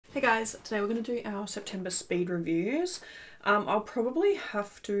Hey guys, today we're going to do our September speed reviews. I'll probably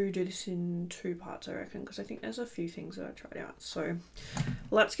have to do this in two parts, I reckon, because I think there's a few things that I tried out. So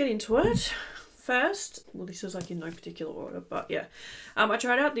let's get into it. First, well, this is like in no particular order, but yeah. I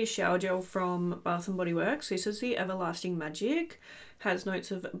tried out this shower gel from Bath & Body Works. This is the Everlasting Magic. Has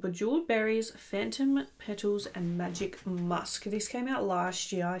notes of bejeweled berries, phantom petals, and magic musk. This came out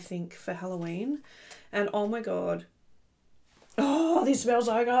last year, I think, for Halloween. And oh my god. Oh, this smells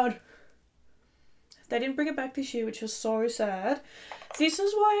so good. They didn't bring it back this year, which is so sad. This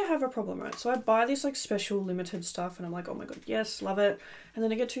is why I have a problem, right? So I buy this like special limited stuff and I'm like, oh my god, yes, love it. And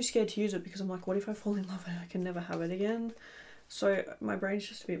then I get too scared to use it because I'm like, what if I fall in love and I can never have it again? So my brain's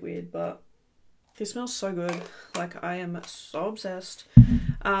just a bit weird, but this smells so good. Like, I am so obsessed.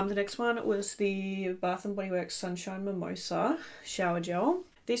 The next one was the Bath & Body Works Sunshine Mimosa Shower Gel.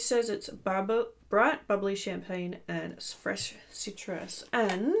 This says it's bright, bubbly champagne and fresh citrus.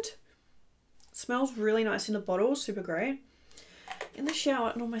 And it smells really nice in the bottle, super great. In the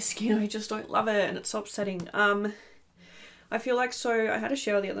shower and on my skin, I just don't love it and it's so upsetting. I feel like, so I had a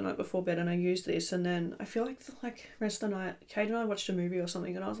shower the other night before bed and I used this, and then I feel like the rest of the night, Kate and I watched a movie or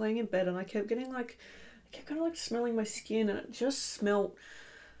something and I was laying in bed and I kept getting like, I kept kind of like smelling my skin and it just smelled,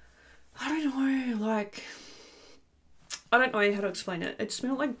 I don't know, like, I don't know how to explain it. It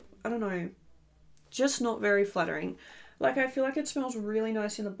smelled like, I don't know, just not very flattering. Like, I feel like it smells really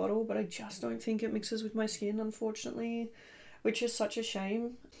nice in the bottle, but I just don't think it mixes with my skin, unfortunately, which is such a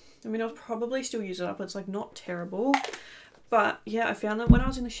shame. I mean, I'll probably still use it up. It's like not terrible. But yeah, I found that when I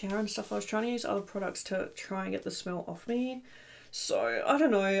was in the shower and stuff, I was trying to use other products to try and get the smell off me. So I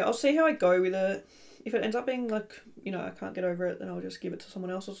don't know. I'll see how I go with it. If it ends up being like, you know, I can't get over it, then I'll just give it to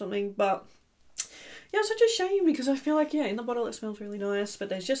someone else or something. But yeah, it's such a shame because I feel like, yeah, in the bottle it smells really nice, but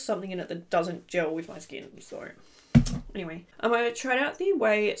there's just something in it that doesn't gel with my skin. So anyway, I tried out the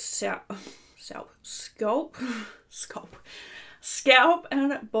Way Scalp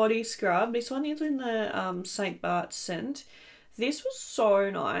and Body Scrub. This one is in the St. Bart scent. This was so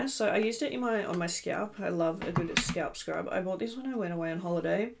nice. So I used it on my scalp. I love a good scalp scrub. I bought this when I went away on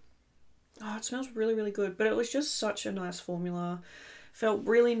holiday. Oh, it smells really, really good. But it was just such a nice formula. Felt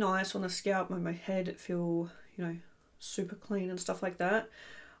really nice on the scalp. My head feel, you know, super clean and stuff like that.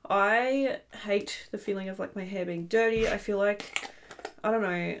 I hate the feeling of like my hair being dirty. I feel like, I don't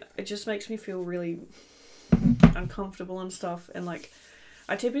know, it just makes me feel really uncomfortable and stuff. And like,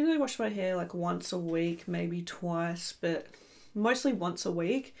 I typically wash my hair like once a week, maybe twice, but mostly once a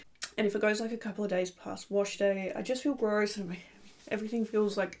week. And if it goes like a couple of days past wash day, I just feel gross and everything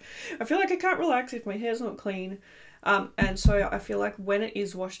feels like, I feel like I can't relax if my hair's not clean. And so I feel like when it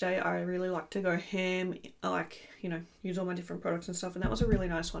is wash day, I really like to go ham, like, you know, use all my different products and stuff. And that was a really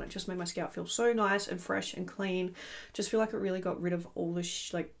nice one. It just made my scalp feel so nice and fresh and clean. Just feel like it really got rid of all the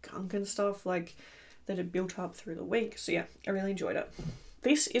like gunk and stuff like that had built up through the week. So yeah, I really enjoyed it.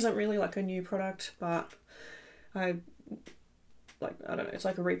 This isn't really like a new product, but I don't know, it's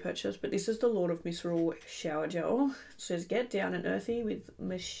like a repurchase, but this is the Lord of Misrule shower gel. It says get down and earthy with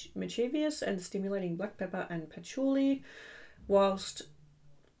mischievous and stimulating black pepper and patchouli, whilst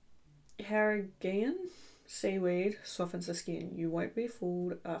Haragian seaweed softens the skin. You won't be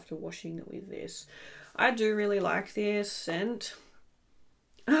fooled after washing with this. I do really like this scent.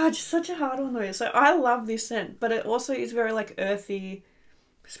 Just such a hard one though. So I love this scent, but it also is very like earthy.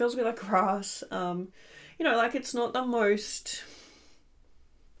 It smells a bit like grass. You know, like it's not the most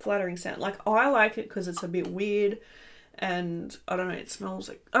flattering scent. Like, I like it because it's a bit weird and I don't know, it smells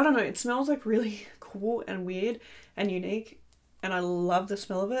like, I don't know, it smells like really cool and weird and unique and I love the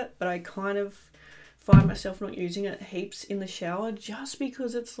smell of it, but I kind of find myself not using it heaps in the shower just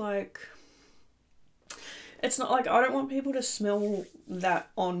because it's like, it's not like, I don't want people to smell that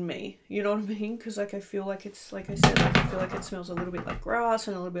on me, you know what I mean? Because like I feel like it's, like I said, like I feel like it smells a little bit like grass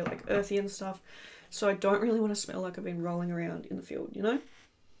and a little bit like earthy and stuff, so I don't really want to smell like I've been rolling around in the field, you know?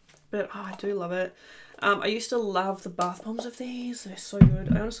 But oh, I do love it. I used to love the bath bombs of these. They're so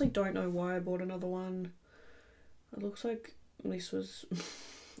good. I honestly don't know why I bought another one. It looks like this was...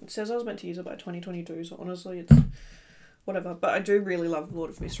 It says I was meant to use it by 2022, so honestly it's whatever. But I do really love Lord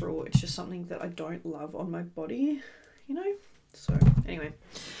of Misrule. It's just something that I don't love on my body, you know? So anyway,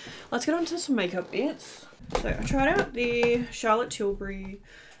 let's get on to some makeup bits. So I tried out the Charlotte Tilbury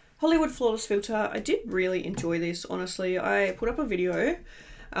Hollywood Flawless Filter. I did really enjoy this, honestly. I put up a video.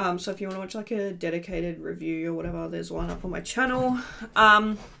 So if you want to watch like a dedicated review or whatever, there's one up on my channel.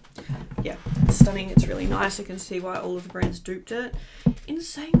 Yeah, it's stunning. It's really nice. I can see why all of the brands duped it. In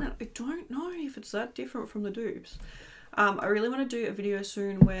saying that, I don't know if it's that different from the dupes. I really want to do a video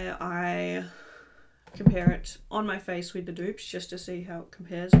soon where I compare it on my face with the dupes just to see how it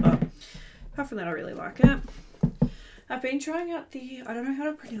compares, but apart from that, I really like it. I've been trying out the, I don't know how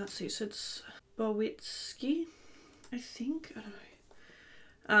to pronounce this, it's Bowitsky, I think, I don't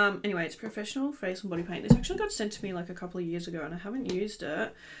know. Anyway, it's professional face and body paint. This actually got sent to me like a couple of years ago and I haven't used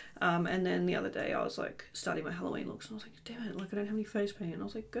it. And then the other day I was like starting my Halloween looks and I was like, damn it, like I don't have any face paint. And I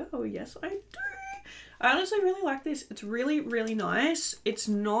was like, oh yes I do. I honestly really like this. It's really, really nice. It's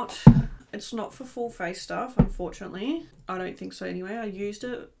not for full face stuff, unfortunately. I don't think so anyway. I used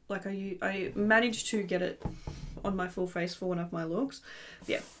it, like I managed to get it on my full face for one of my looks.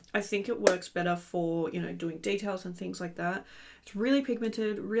 Yeah, I think it works better for, you know, doing details and things like that. It's really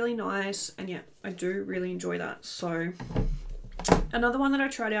pigmented, really nice, and yeah, I do really enjoy that. So another one that I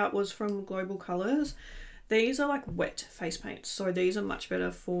tried out was from Global Colors. These are like wet face paints, so these are much better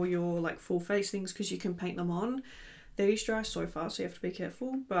for your like full face things because you can paint them on. These dry so fast, so you have to be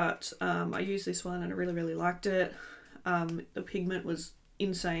careful, but I used this one and I really, really liked it. The pigment was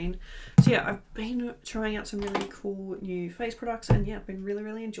insane. So yeah, I've been trying out some really cool new face products and yeah, I've been really,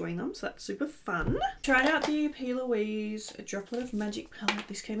 really enjoying them, so that's super fun. Tried out the P. Louise Droplet of Magic palette.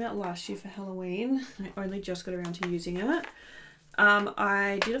 This came out last year for Halloween. I only just got around to using it.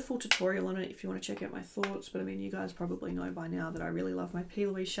 I did a full tutorial on it if you want to check out my thoughts, but I mean, you guys probably know by now that I really love my P.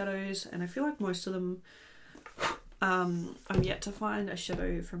 Louise shadows, and I feel like most of them, I'm yet to find a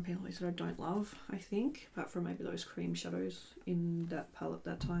shadow from P. Louise that I don't love, I think, apart from maybe those cream shadows in that palette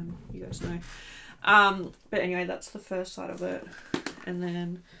that time, you guys know. But anyway, that's the first side of it, and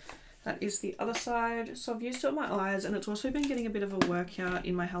then that is the other side. So I've used it on my eyes, and it's also been getting a bit of a workout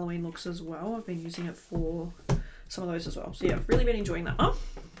in my Halloween looks as well. I've been using it for some of those as well. So yeah, I've really been enjoying that one.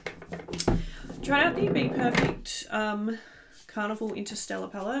 Tried out the Be Perfect Carnival Interstellar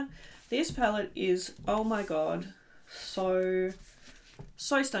palette. This palette is, oh my god, so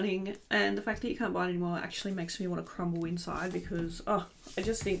stunning, and the fact that you can't buy it anymore actually makes me want to crumble inside because I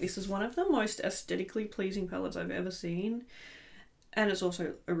just think this is one of the most aesthetically pleasing palettes I've ever seen, and it's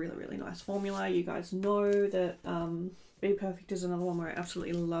also a really, really nice formula. You guys know that Be Perfect is another one where I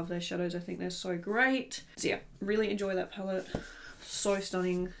absolutely love their shadows. I think they're so great. So yeah, really enjoy that palette. So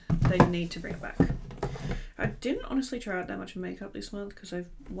stunning. They need to bring it back. I didn't honestly try out that much makeup this month because I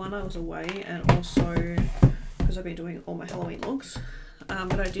was away, and also because I've been doing all my Halloween looks.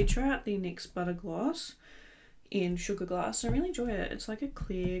 But I did try out the NYX Butter Gloss in Sugar Glass. I really enjoy it. It's like a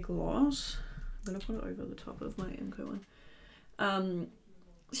clear gloss. I'm going to put it over the top of my MCO one.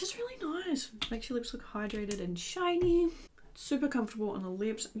 It's just really nice. Makes your lips look hydrated and shiny. Super comfortable on the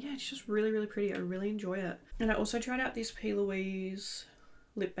lips. Yeah, it's just really, really pretty. I really enjoy it. And I also tried out this P. Louise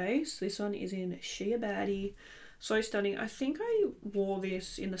lip base. This one is in She a Baddie. So stunning. I think I wore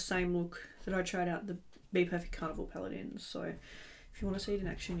this in the same look that I tried out the Be Perfect Carnival palette in. So if you want to see it in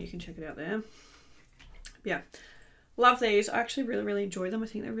action, you can check it out there. But yeah, love these. I actually really, really enjoy them. I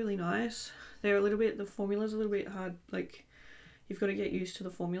think they're really nice. They're a little bit, the formula's a little bit hard. Like, you've got to get used to the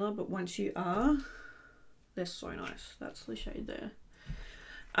formula, but once you are, they're so nice. That's the shade there.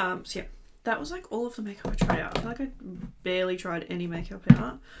 So yeah, that was like all of the makeup I tried out. I feel like I barely tried any makeup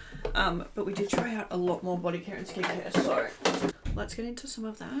out. But we did try out a lot more body care and skincare, so let's get into some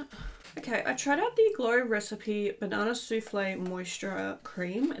of that. Okay, I tried out the Glow Recipe Banana Souffle Moisture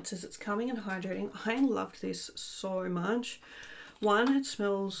Cream. It says it's calming and hydrating. I loved this so much. One, it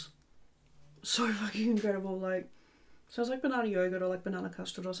smells so fucking incredible. Like, it smells like banana yogurt or like banana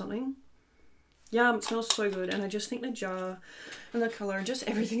custard or something. Yum, it smells so good, and I just think the jar and the colour and just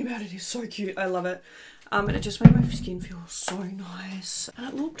everything about it is so cute. I love it. And it just made my skin feel so nice, and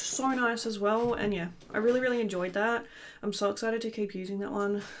it looked so nice as well. And yeah, I really, really enjoyed that. I'm so excited to keep using that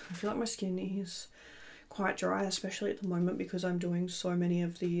one. I feel like my skin is quite dry, especially at the moment, because I'm doing so many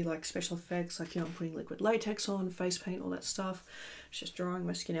of the like special effects, like, you know, I'm putting liquid latex on, face paint, all that stuff. It's just drying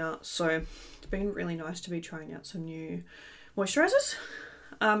my skin out, so it's been really nice to be trying out some new moisturizers.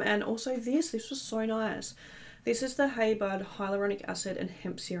 And also this was so nice. This is the Hey Bud Hyaluronic Acid and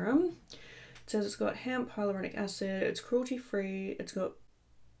Hemp Serum. It says it's got hemp, hyaluronic acid, it's cruelty free, it's got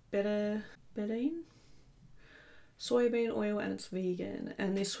betaine, soybean oil, and it's vegan.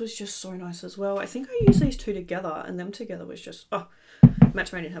 And this was just so nice as well. I think I used these two together, and them together was just, oh,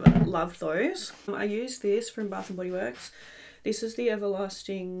 match made in heaven. Loved those. I used this from Bath & Body Works. This is the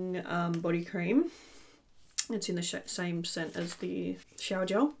Everlasting body cream. It's in the same scent as the shower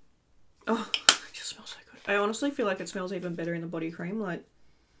gel. Oh, it just smells so good. I honestly feel like it smells even better in the body cream. Like,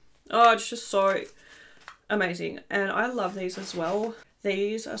 oh, it's just so amazing. And I love these as well.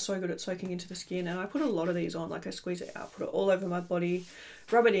 These are so good at soaking into the skin, and I put a lot of these on. Like, I squeeze it out, put it all over my body,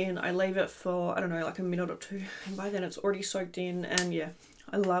 rub it in, I leave it for, I don't know, like a minute or two, and by then it's already soaked in. And yeah,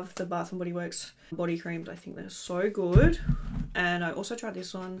 I love the Bath & Body Works body creams. I think they're so good. And I also tried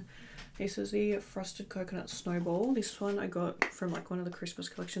this one. This is the Frosted Coconut Snowball. This one I got from like one of the Christmas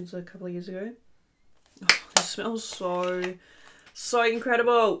collections a couple of years ago. Oh, this smells so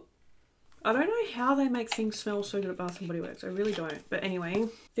incredible. I don't know how they make things smell so good at Bath & Body Works. I really don't. But anyway,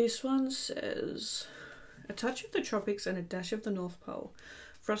 this one says, a touch of the tropics and a dash of the North Pole.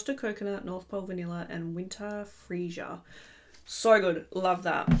 Frosted Coconut, North Pole Vanilla, and Winter Freesia. So good. Love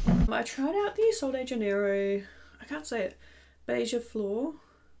that. I tried out the Sol de Janeiro, I can't say it, Beija Flor.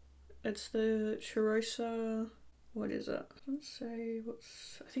 It's the Cheirosa, what is it? I don't say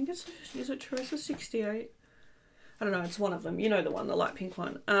what's, I think it's, is it Cheirosa 68? I don't know, it's one of them. You know the one, the light pink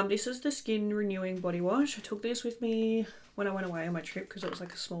one. This is the Skin Renewing Body Wash. I took this with me when I went away on my trip because it was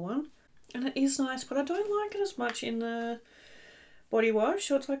like a small one. And it is nice, but I don't like it as much in the body wash.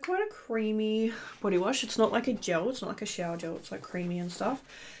 So it's like quite a creamy body wash. It's not like a gel, it's not like a shower gel, it's like creamy and stuff.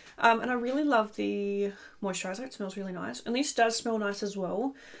 And I really love the moisturizer, it smells really nice. And this does smell nice as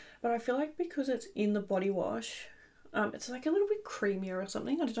well, but I feel like because it's in the body wash, it's like a little bit creamier or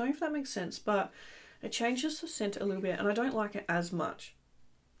something. I don't know if that makes sense, but it changes the scent a little bit and I don't like it as much.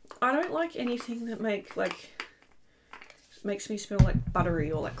 I don't like anything that makes me smell like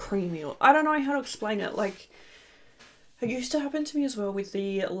buttery or like creamy, or I don't know how to explain it. Like, it used to happen to me as well with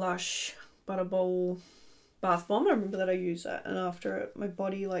the Lush Butterball bath bomb. I remember that I used that, and after it, my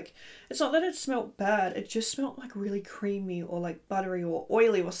body, like, it's not that it smelled bad, it just smelled like really creamy or like buttery or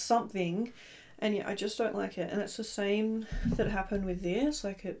oily or something. And yeah, I just don't like it. And it's the same that happened with this.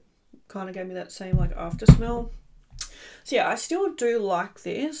 Like, it kind of gave me that same like after smell. So yeah, I still do like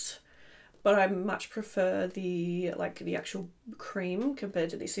this, but I much prefer the actual cream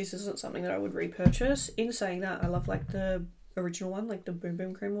compared to this. This isn't something that I would repurchase. In saying that, I love like the original one, like the Boom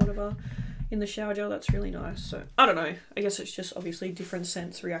Boom cream or whatever in the shower gel. That's really nice. So I don't know, I guess it's just obviously different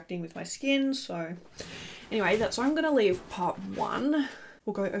scents reacting with my skin. So anyway, that's where I'm gonna leave part 1.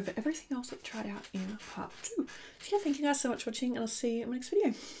 We'll go over everything else that I tried out in part 2. So yeah, thank you guys so much for watching, and I'll see you in my next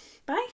video. Bye.